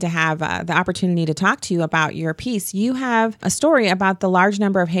to have the opportunity to talk to you about your piece. You have a story about the large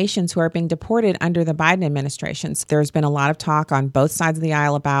number of Haitians who are being deported under the Biden administration. There's been a lot of talk on both sides of the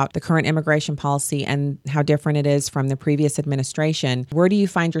aisle about the current immigration policy and how different it is from the previous administration. Where do you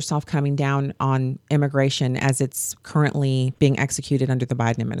find yourself coming down on immigration as it's currently being executed under the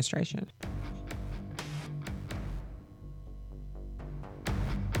Biden administration?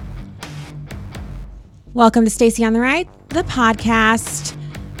 Welcome to Stacy on the Right, the podcast,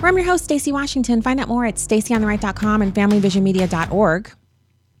 where I'm your host, Stacy Washington. Find out more at stacyontheright.com and familyvisionmedia.org.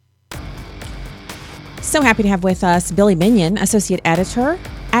 So happy to have with us Billy Binion, associate editor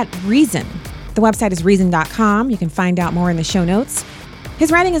at Reason. The website is reason.com. You can find out more in the show notes. His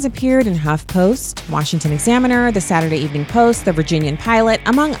writing has appeared in HuffPost, Washington Examiner, the Saturday Evening Post, the Virginian Pilot,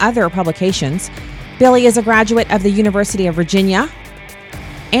 among other publications. Billy is a graduate of the University of Virginia.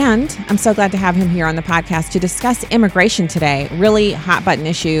 And I'm so glad to have him here on the podcast to discuss immigration today. Really hot button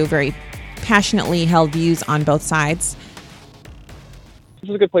issue, very passionately held views on both sides. This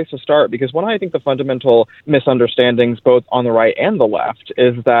is a good place to start because one of, I think, the fundamental misunderstandings both on the right and the left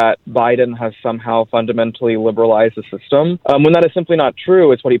is that Biden has somehow fundamentally liberalized the system. When that is simply not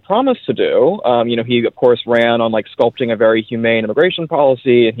true, it's what he promised to do. He, of course, ran on sculpting a very humane immigration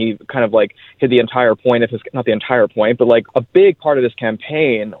policy, and he kind of hit the entire point of his, not the entire point, but a big part of his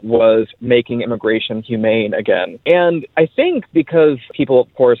campaign was making immigration humane again. And I think because people,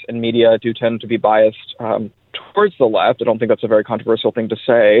 of course, in media do tend to be biased towards the left, I don't think that's a very controversial thing to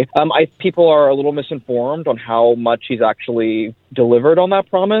say. People are a little misinformed on how much he's actually delivered on that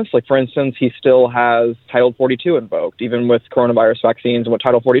promise. For instance, he still has Title 42 invoked, even with coronavirus vaccines. And what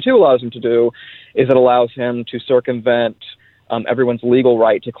Title 42 allows him to do is it allows him to circumvent everyone's legal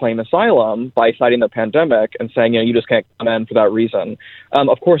right to claim asylum by citing the pandemic and saying, you just can't come in for that reason.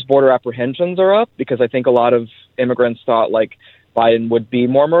 Of course, border apprehensions are up because I think a lot of immigrants thought Biden would be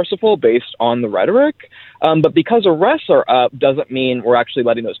more merciful based on the rhetoric. But because arrests are up doesn't mean we're actually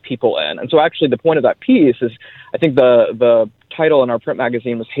letting those people in. And so actually the point of that piece is, I think the title in our print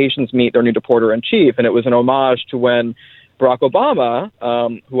magazine was Haitians Meet Their New Deporter-in-Chief. And it was an homage to when Barack Obama,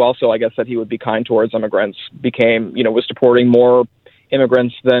 who also, I guess, said he would be kind towards immigrants, was deporting more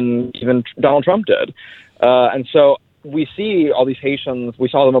immigrants than even Donald Trump did. And so we see all these Haitians, we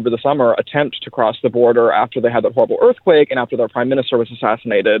saw them over the summer, attempt to cross the border after they had that horrible earthquake and after their prime minister was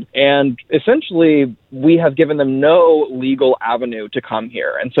assassinated. And essentially, we have given them no legal avenue to come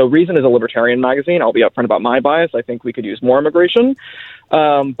here. And so Reason is a libertarian magazine. I'll be upfront about my bias. I think we could use more immigration.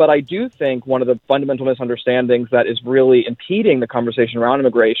 But I do think one of the fundamental misunderstandings that is really impeding the conversation around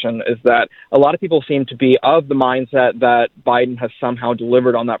immigration is that a lot of people seem to be of the mindset that Biden has somehow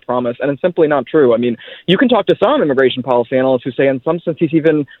delivered on that promise. And it's simply not true. I mean, you can talk to some immigration policy analysts who say in some sense he's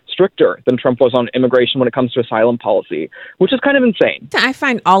even stricter than Trump was on immigration when it comes to asylum policy, which is kind of insane. I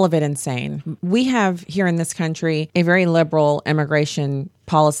find all of it insane. We have here in this country a very liberal immigration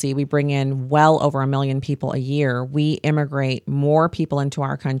policy. We bring in well over 1 million people a year. We immigrate more people into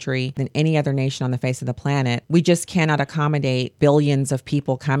our country than any other nation on the face of the planet. We just cannot accommodate billions of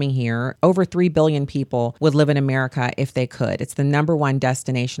people coming here. Over 3 billion people would live in America if they could. It's the number one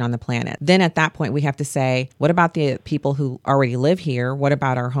destination on the planet. Then at that point, we have to say, what about the people who already live here? What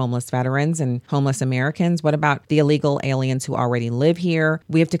about our homeless veterans and homeless Americans? What about the illegal aliens who already live here?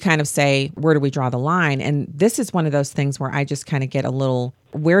 We have to kind of say, where do we draw the line? And this is one of those things where I just kind of get a little,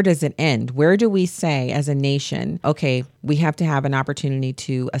 where does it end? Where do we say as a nation, okay, we have to have an opportunity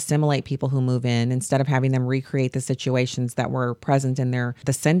to assimilate people who move in instead of having them recreate the situations that were present in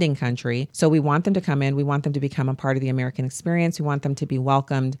the sending country. So we want them to come in. We want them to become a part of the American experience. We want them to be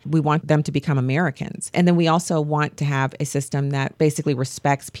welcomed. We want them to become Americans. And then we also want to have a system that basically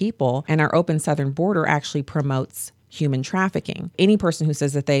respects people. And our open southern border actually promotes human trafficking. Any person who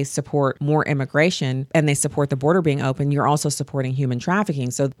says that they support more immigration and they support the border being open, you're also supporting human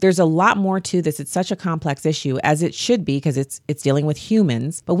trafficking. So there's a lot more to this. It's such a complex issue, as it should be, because it's dealing with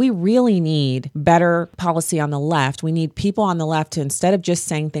humans. But we really need better policy on the left. We need people on the left to, instead of just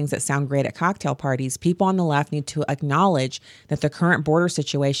saying things that sound great at cocktail parties, people on the left need to acknowledge that the current border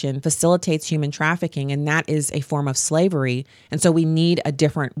situation facilitates human trafficking, and that is a form of slavery. And so we need a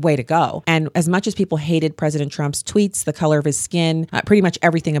different way to go. And as much as people hated President Trump's tweets, the color of his skin, pretty much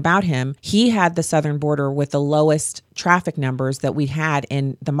everything about him, he had the southern border with the lowest traffic numbers that we had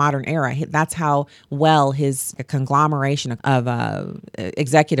in the modern era. That's how well his conglomeration of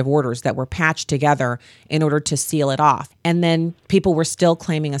executive orders that were patched together in order to seal it off. And then people were still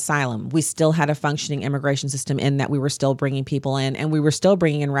claiming asylum. We still had a functioning immigration system in that we were still bringing people in, and we were still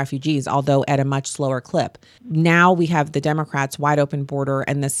bringing in refugees, although at a much slower clip. Now we have the Democrats' wide open border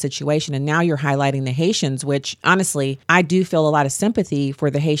and this situation. And now you're highlighting the Haitians, which honestly, I do feel a lot of sympathy for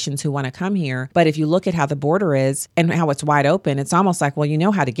the Haitians who want to come here. But if you look at how the border is and how it's wide open, it's almost like, well, you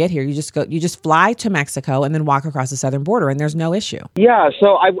know how to get here. You just fly to Mexico and then walk across the southern border, and there's no issue. Yeah,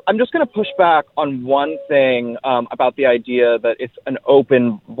 so I'm just going to push back on one thing about the idea that it's an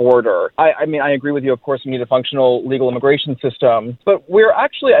open border. I mean, I agree with you. Of course, we need a functional legal immigration system. But we're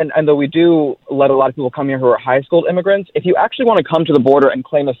actually, and though we do let a lot of people come here who are high-skilled immigrants, if you actually want to come to the border and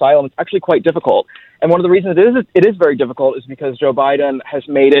claim asylum, it's actually quite difficult. And one of the reasons it is very difficult is because Joe Biden has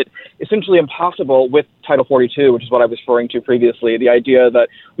made it essentially impossible with Title 42, which is what I was referring to previously, the idea that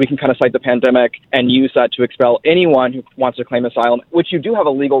we can kind of cite the pandemic and use that to expel anyone who wants to claim asylum, which you do have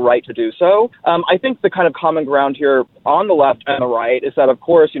a legal right to do so. I think the kind of common ground here on the left and the right is that, of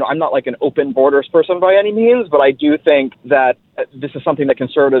course, I'm not like an open borders person by any means, but I do think that this is something that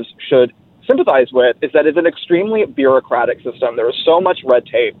conservatives should sympathize with, is that it's an extremely bureaucratic system. There is so much red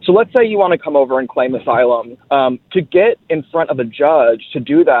tape. So let's say you want to come over and claim asylum. To get in front of a judge to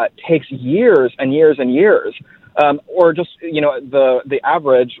do that takes years and years and years. Or just, the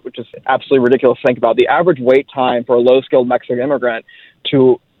average, which is absolutely ridiculous to think about, the average wait time for a low-skilled Mexican immigrant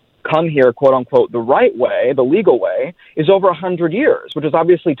to come here, quote unquote, the right way, the legal way, is over 100 years, which is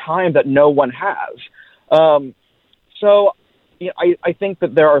obviously time that no one has. I think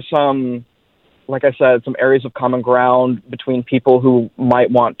that there are some, like I said, some areas of common ground between people who might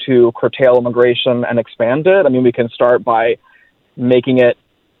want to curtail immigration and expand it. I mean, we can start by making it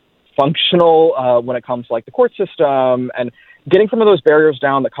functional when it comes to like the court system and getting some of those barriers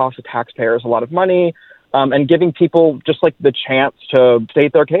down that cost the taxpayers a lot of money. And giving people just like the chance to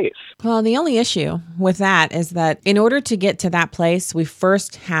state their case. Well, the only issue with that is that in order to get to that place, we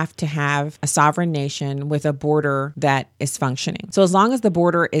first have to have a sovereign nation with a border that is functioning. So as long as the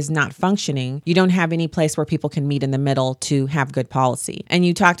border is not functioning, you don't have any place where people can meet in the middle to have good policy. And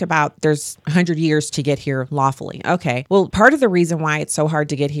you talked about there's 100 years to get here lawfully. Okay. Well, part of the reason why it's so hard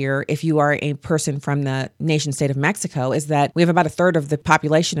to get here if you are a person from the nation state of Mexico is that we have about a third of the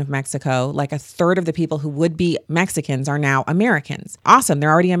population of Mexico, like a third of the people who would be Mexicans are now Americans. Awesome. They're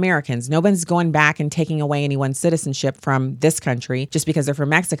already Americans. Nobody's going back and taking away anyone's citizenship from this country just because they're from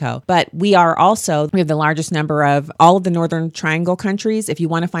Mexico. But we have the largest number of all of the Northern Triangle countries. If you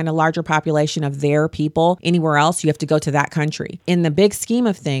want to find a larger population of their people anywhere else, you have to go to that country. In the big scheme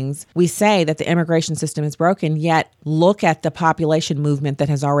of things, we say that the immigration system is broken, yet look at the population movement that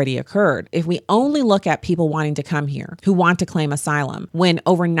has already occurred. If we only look at people wanting to come here, who want to claim asylum, when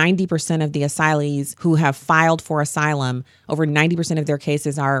over 90% of the asylees who have filed for asylum, over 90% of their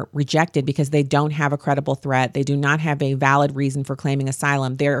cases are rejected because they don't have a credible threat. They do not have a valid reason for claiming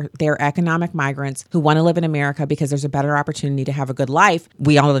asylum. They're economic migrants who want to live in America because there's a better opportunity to have a good life.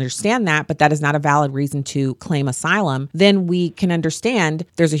 We all understand that, but that is not a valid reason to claim asylum. Then we can understand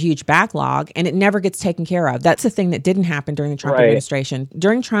there's a huge backlog and it never gets taken care of. That's the thing that didn't happen during the Trump administration.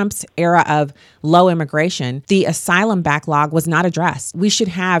 During Trump's era of low immigration, the asylum backlog was not addressed. We should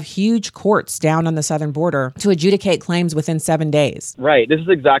have huge courts down on the southern border to adjudicate claims within 7 days. Right. This is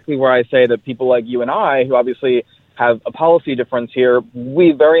exactly where I say that people like you and I, who obviously have a policy difference here,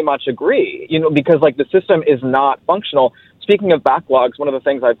 we very much agree, because like the system is not functional. Speaking of backlogs, one of the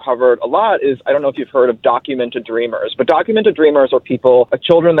things I've covered a lot is, I don't know if you've heard of documented dreamers, but documented dreamers are people,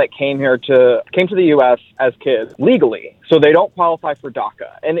 children that came to the U.S. as kids legally, so they don't qualify for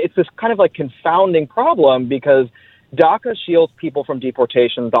DACA. And it's this kind of like confounding problem because DACA shields people from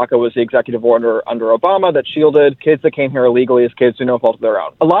deportation. DACA was the executive order under Obama that shielded kids that came here illegally as kids through no fault of their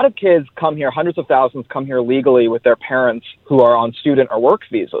own. A lot of kids come here, hundreds of thousands come here legally with their parents who are on student or work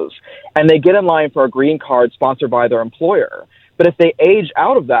visas, and they get in line for a green card sponsored by their employer. But if they age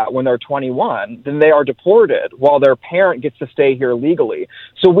out of that when they're 21, then they are deported while their parent gets to stay here legally.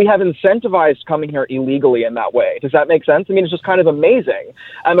 So we have incentivized coming here illegally in that way. Does that make sense? I mean, it's just kind of amazing.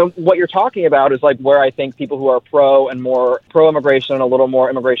 I mean, what you're talking about is like where I think people who are more pro-immigration and a little more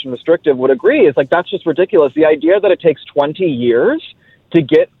immigration restrictive would agree. It's like, that's just ridiculous. The idea that it takes 20 years to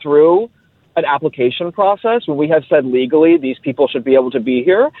get through an application process when we have said legally these people should be able to be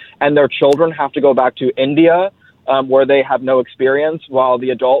here and their children have to go back to India where they have no experience while the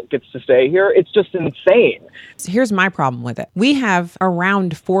adult gets to stay here. It's just insane. So here's my problem with it. We have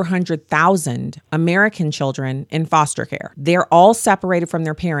around 400,000 American children in foster care. They're all separated from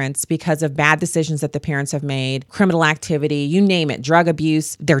their parents because of bad decisions that the parents have made, criminal activity, you name it, drug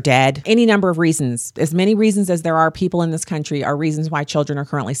abuse, they're dead. Any number of reasons, as many reasons as there are people in this country are reasons why children are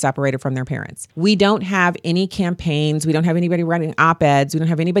currently separated from their parents. We don't have any campaigns. We don't have anybody writing op-eds. We don't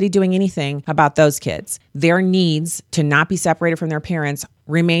have anybody doing anything about those kids. Their needs to not be separated from their parents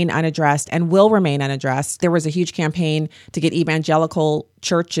remain unaddressed and will remain unaddressed. There was a huge campaign to get evangelical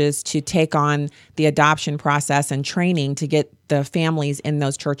churches to take on the adoption process and training to get the families in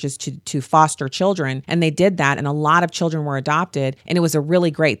those churches to foster children. And they did that. And a lot of children were adopted. And it was a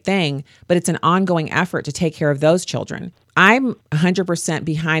really great thing. But it's an ongoing effort to take care of those children. I'm 100%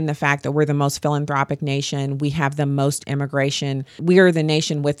 behind the fact that we're the most philanthropic nation. We have the most immigration. We are the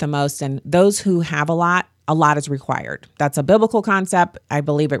nation with the most. And those who have a lot is required. That's a biblical concept. I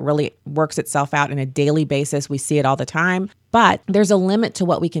believe it really works itself out on a daily basis. We see it all the time. But there's a limit to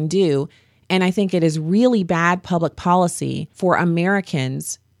what we can do. And I think it is really bad public policy for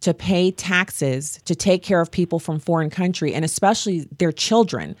Americans to pay taxes to take care of people from foreign country, and especially their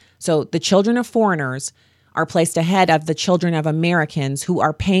children. So the children of foreigners are placed ahead of the children of Americans who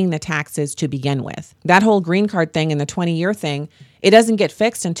are paying the taxes to begin with. That whole green card thing and the 20-year thing, it doesn't get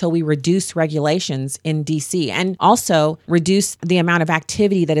fixed until we reduce regulations in DC and also reduce the amount of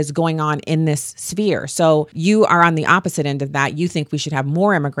activity that is going on in this sphere. So you are on the opposite end of that. You think we should have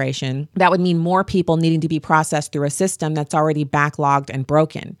more immigration. That would mean more people needing to be processed through a system that's already backlogged and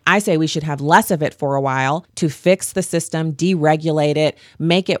broken. I say we should have less of it for a while to fix the system, deregulate it,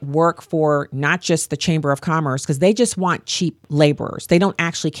 make it work for not just the Chamber of Commerce, because they just want cheap laborers. They don't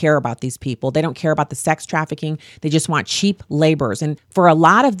actually care about these people. They don't care about the sex trafficking. They just want cheap laborers. And for a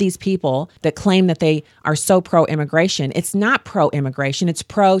lot of these people that claim that they are so pro-immigration, it's not pro-immigration. It's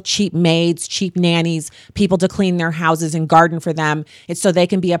pro-cheap maids, cheap nannies, people to clean their houses and garden for them. It's so they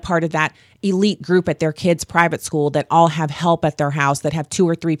can be a part of that elite group at their kids' private school that all have help at their house, that have 2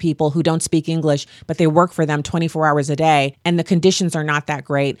 or 3 people who don't speak English, but they work for them 24 hours a day. And the conditions are not that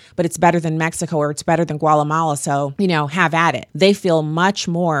great, but it's better than Mexico or it's better than Guatemala. So, have at it. They feel much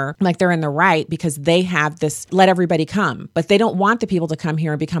more like they're in the right because they have this, let everybody come. But they don't want the people to come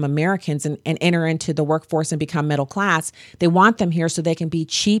here and become Americans and enter into the workforce and become middle class. They want them here so they can be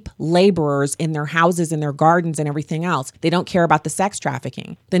cheap laborers in their houses and their gardens and everything else. They don't care about the sex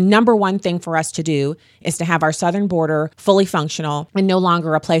trafficking. The number one thing for us to do is to have our southern border fully functional and no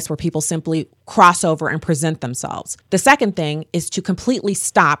longer a place where people simply cross over and present themselves. The second thing is to completely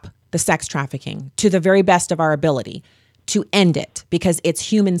stop the sex trafficking to the very best of our ability, to end it because it's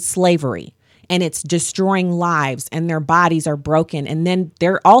human slavery and it's destroying lives and their bodies are broken. And then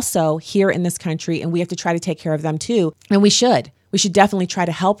they're also here in this country and we have to try to take care of them too. And we should. We should definitely try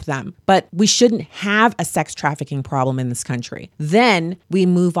to help them, but we shouldn't have a sex trafficking problem in this country. Then we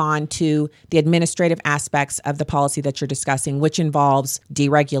move on to the administrative aspects of the policy that you're discussing, which involves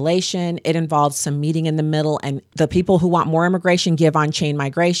deregulation. It involves some meeting in the middle, and the people who want more immigration give on chain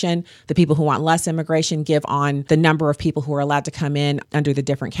migration. The people who want less immigration give on the number of people who are allowed to come in under the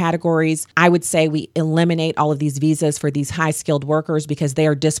different categories. I would say we eliminate all of these visas for these high-skilled workers because they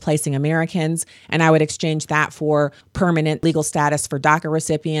are displacing Americans, and I would exchange that for permanent legal status for DACA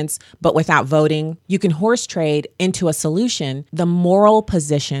recipients, but without voting. You can horse trade into a solution. The moral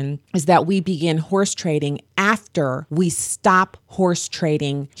position is that we begin horse trading after we stop horse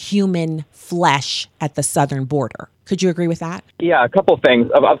trading human flesh at the southern border. Could you agree with that? Yeah, a couple of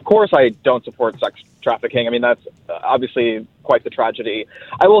things. Of course, I don't support sex trafficking. I mean, that's obviously quite the tragedy.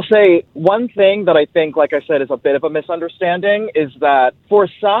 I will say one thing that I think, like I said, is a bit of a misunderstanding is that for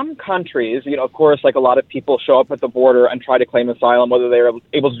some countries, of course, like a lot of people show up at the border and try to claim asylum, whether they're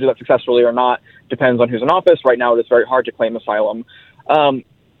able to do that successfully or not, depends on who's in office. Right now, it is very hard to claim asylum.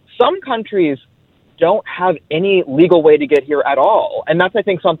 Some countries don't have any legal way to get here at all. And that's, I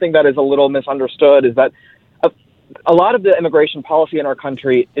think, something that is a little misunderstood is that a lot of the immigration policy in our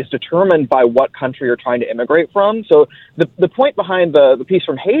country is determined by what country you're trying to immigrate from. So the point behind the piece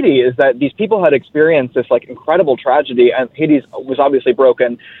from Haiti is that these people had experienced this incredible tragedy, and Haiti was obviously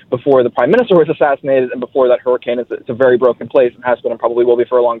broken before the prime minister was assassinated and before that hurricane. It's a very broken place and has been and probably will be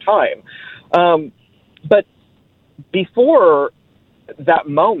for a long time. But before that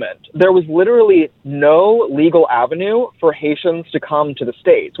moment, there was literally no legal avenue for Haitians to come to the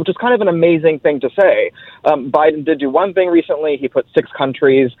States, which is kind of an amazing thing to say. Biden did do one thing recently. He put 6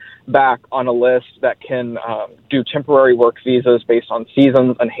 countries back on a list that can do temporary work visas based on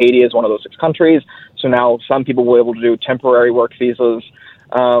seasons, and Haiti is one of those 6 countries. So now some people will be able to do temporary work visas.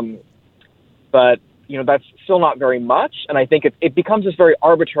 But that's still not very much. And I think it becomes this very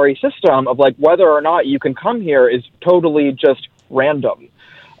arbitrary system of like whether or not you can come here is totally just random,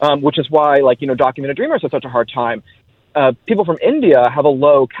 which is why documented dreamers have such a hard time. People from India have a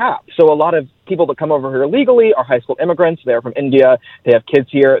low cap. So a lot of people that come over here legally are high school immigrants. They're from India. They have kids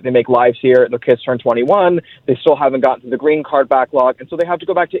here. They make lives here. Their kids turn 21. They still haven't gotten to the green card backlog. And so they have to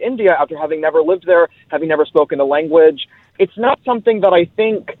go back to India after having never lived there, having never spoken the language. It's not something that I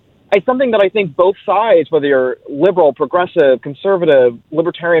think both sides, whether you're liberal, progressive, conservative,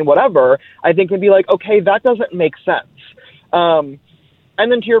 libertarian, whatever, I think can be like, okay, that doesn't make sense.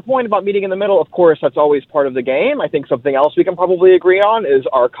 And then to your point about meeting in the middle, of course, that's always part of the game. I think something else we can probably agree on is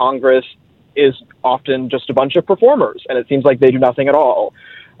our Congress is often just a bunch of performers, and it seems like they do nothing at all.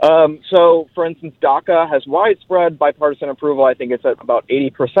 So, for instance, DACA has widespread bipartisan approval. I think it's at about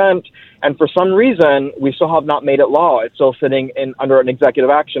 80%. And for some reason, we still have not made it law. It's still sitting under an executive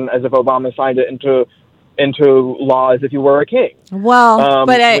action as if Obama signed it into law as if you were a king. Well,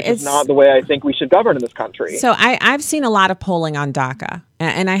 but which is not the way I think we should govern in this country. So I've seen a lot of polling on DACA,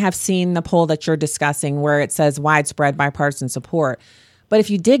 and I have seen the poll that you're discussing where it says widespread bipartisan support. But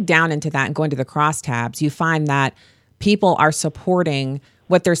if you dig down into that and go into the crosstabs, you find that people are supporting.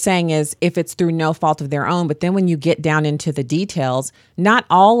 What they're saying is if it's through no fault of their own, but then when you get down into the details, not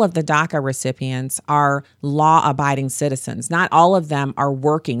all of the DACA recipients are law-abiding citizens. Not all of them are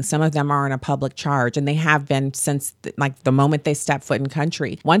working. Some of them are in a public charge, and they have been since the moment they step foot in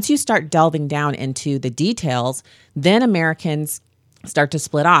country. Once you start delving down into the details, then Americans start to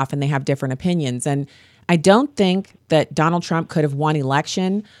split off and they have different opinions. And I don't think that Donald Trump could have won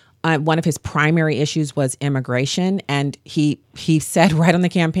election. One of his primary issues was immigration, and he said right on the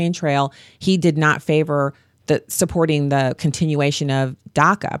campaign trail he did not favor supporting the continuation of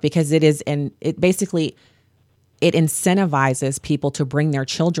DACA because it incentivizes people to bring their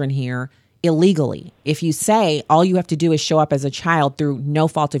children here illegally. If you say all you have to do is show up as a child through no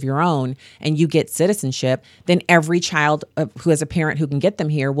fault of your own and you get citizenship, then every child who has a parent who can get them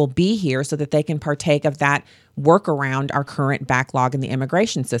here will be here so that they can partake of that work around our current backlog in the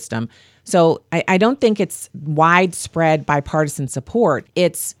immigration system. So I don't think it's widespread bipartisan support.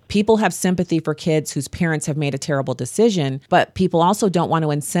 It's people have sympathy for kids whose parents have made a terrible decision, but people also don't want to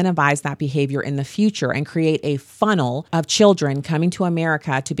incentivize that behavior in the future and create a funnel of children coming to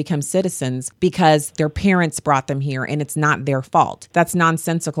America to become citizens because their parents brought them here and it's not their fault. That's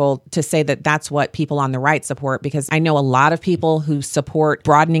nonsensical to say that that's what people on the right support, because I know a lot of people who support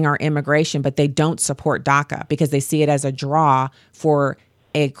broadening our immigration, but they don't support DACA because they see it as a draw for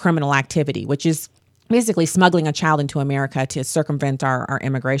a criminal activity, which is basically smuggling a child into America to circumvent our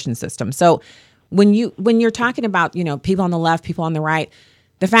immigration system. So when you're talking about, people on the left, people on the right,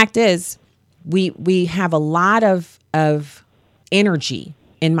 the fact is we have a lot of energy,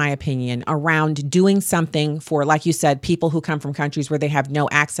 in my opinion, around doing something for, like you said, people who come from countries where they have no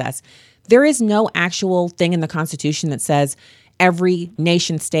access. There is no actual thing in the Constitution that says every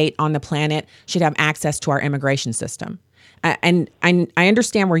nation state on the planet should have access to our immigration system. And I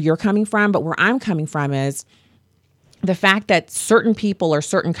understand where you're coming from, but where I'm coming from is the fact that certain people or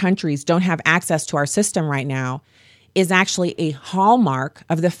certain countries don't have access to our system right now is actually a hallmark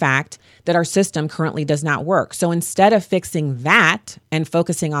of the fact that our system currently does not work. So instead of fixing that and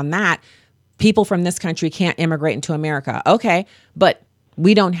focusing on that, people from this country can't immigrate into America. Okay, but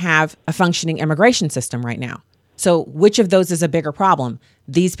we don't have a functioning immigration system right now. So which of those is a bigger problem?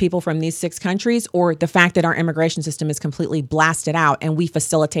 These people from these 6 countries, or the fact that our immigration system is completely blasted out and we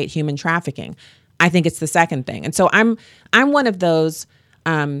facilitate human trafficking? I think it's the second thing. And so I'm one of those,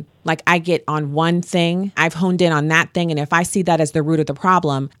 I get on one thing, I've honed in on that thing. And if I see that as the root of the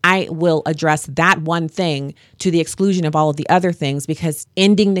problem, I will address that one thing to the exclusion of all of the other things, because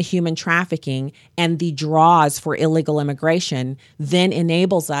ending the human trafficking and the draws for illegal immigration then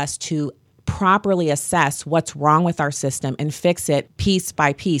enables us to properly assess what's wrong with our system and fix it piece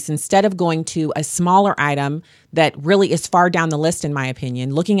by piece, instead of going to a smaller item that really is far down the list, in my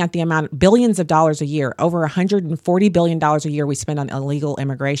opinion, looking at the amount, billions of dollars a year, over $140 billion a year we spend on illegal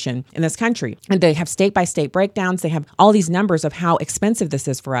immigration in this country. And they have state by state breakdowns. They have all these numbers of how expensive this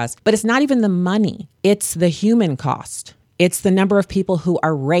is for us. But it's not even the money. It's the human cost. It's the number of people who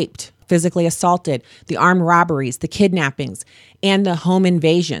are raped, physically assaulted, the armed robberies, the kidnappings. and the home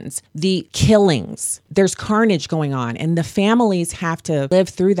invasions, the killings. There's carnage going on, and the families have to live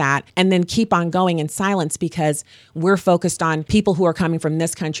through that and then keep on going in silence because we're focused on people who are coming from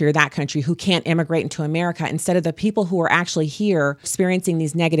this country or that country who can't immigrate into America instead of the people who are actually here experiencing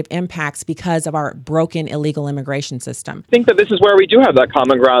these negative impacts because of our broken illegal immigration system. I think that this is where we do have that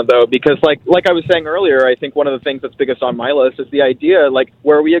common ground, though, because like I was saying earlier, I think one of the things that's biggest on my list is the idea, like,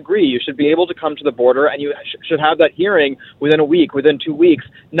 where we agree you should be able to come to the border and you should have that hearing within a week, within 2 weeks,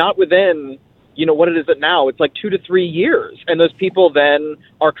 not within, you know, what it is it now? It's like 2 to 3 years. And those people then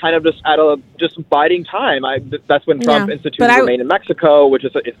are kind of just biding time. That's when Trump instituted Remain in Mexico, which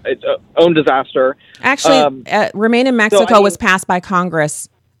is its own disaster. Actually, Remain in Mexico was passed by Congress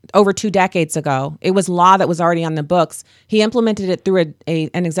over 2 decades ago. It was law that was already on the books. He implemented it through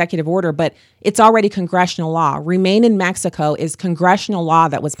an executive order, but it's already congressional law. Remain in Mexico is congressional law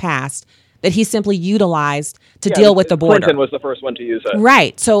that was passed that he simply utilized to deal with the border. Clinton was the first one to use it.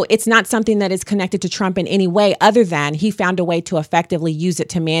 Right. So it's not something that is connected to Trump in any way other than he found a way to effectively use it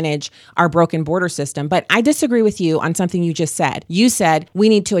to manage our broken border system. But I disagree with you on something you just said. You said we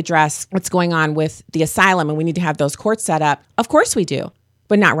need to address what's going on with the asylum and we need to have those courts set up. Of course we do,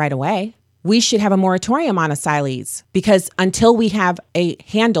 but not right away. We should have a moratorium on asylees because until we have a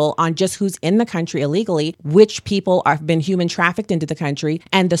handle on just who's in the country illegally, which people have been human trafficked into the country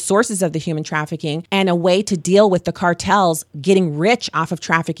and the sources of the human trafficking, and a way to deal with the cartels getting rich off of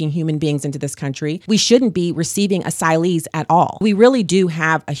trafficking human beings into this country, we shouldn't be receiving asylees at all. We really do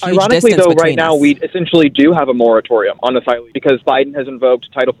have a huge distance between us. Ironically, though, right now we essentially do have a moratorium on asylees because Biden has invoked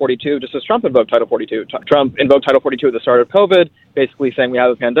Title 42 just as Trump invoked Title 42. Trump invoked Title 42 at the start of COVID, basically saying we have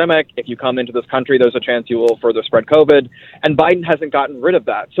a pandemic. If you come into this country, there's a chance you will further spread COVID. And Biden hasn't gotten rid of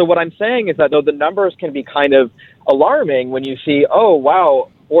that. So what I'm saying is that though the numbers can be kind of alarming when you see, oh, wow,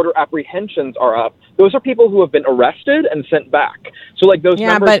 border apprehensions are up. Those are people who have been arrested and sent back. So like those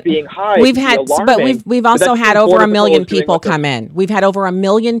numbers being high, we've also had over 1 million people come in. We've had over 1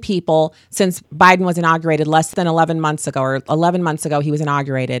 million people since Biden was inaugurated less than 11 months ago, or 11 months ago he was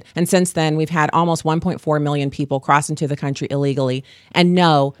inaugurated. And since then, we've had almost 1.4 million people cross into the country illegally. And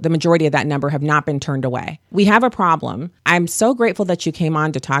no, the majority of that number have not been turned away. We have a problem. I'm so grateful that you came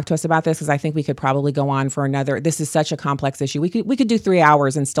on to talk to us about this because I think we could probably go on for another. This is such a complex issue. We could do 3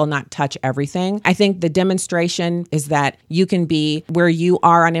 hours and still not touch everything. I think the demonstration is that you can be where you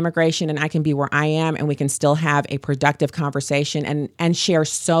are on immigration and I can be where I am, and we can still have a productive conversation and share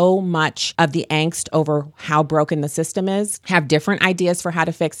so much of the angst over how broken the system is, have different ideas for how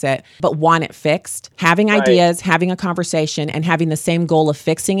to fix it, but want it fixed. Having ideas, having a conversation, and having the same goal of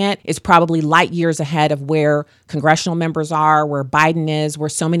fixing it is probably light years ahead of where congressional members are, where Biden is, where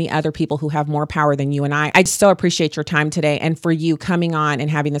so many other people who have more power than you and I. I so appreciate your time today and for you coming on and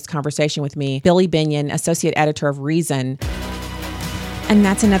having this conversation with me. Billy Binion, Associate Editor of Reason. And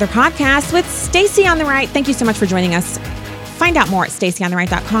that's another podcast with Stacey on the Right. Thank you so much for joining us. Find out more at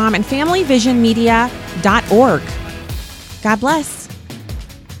staceyontheright.com and familyvisionmedia.org. God bless.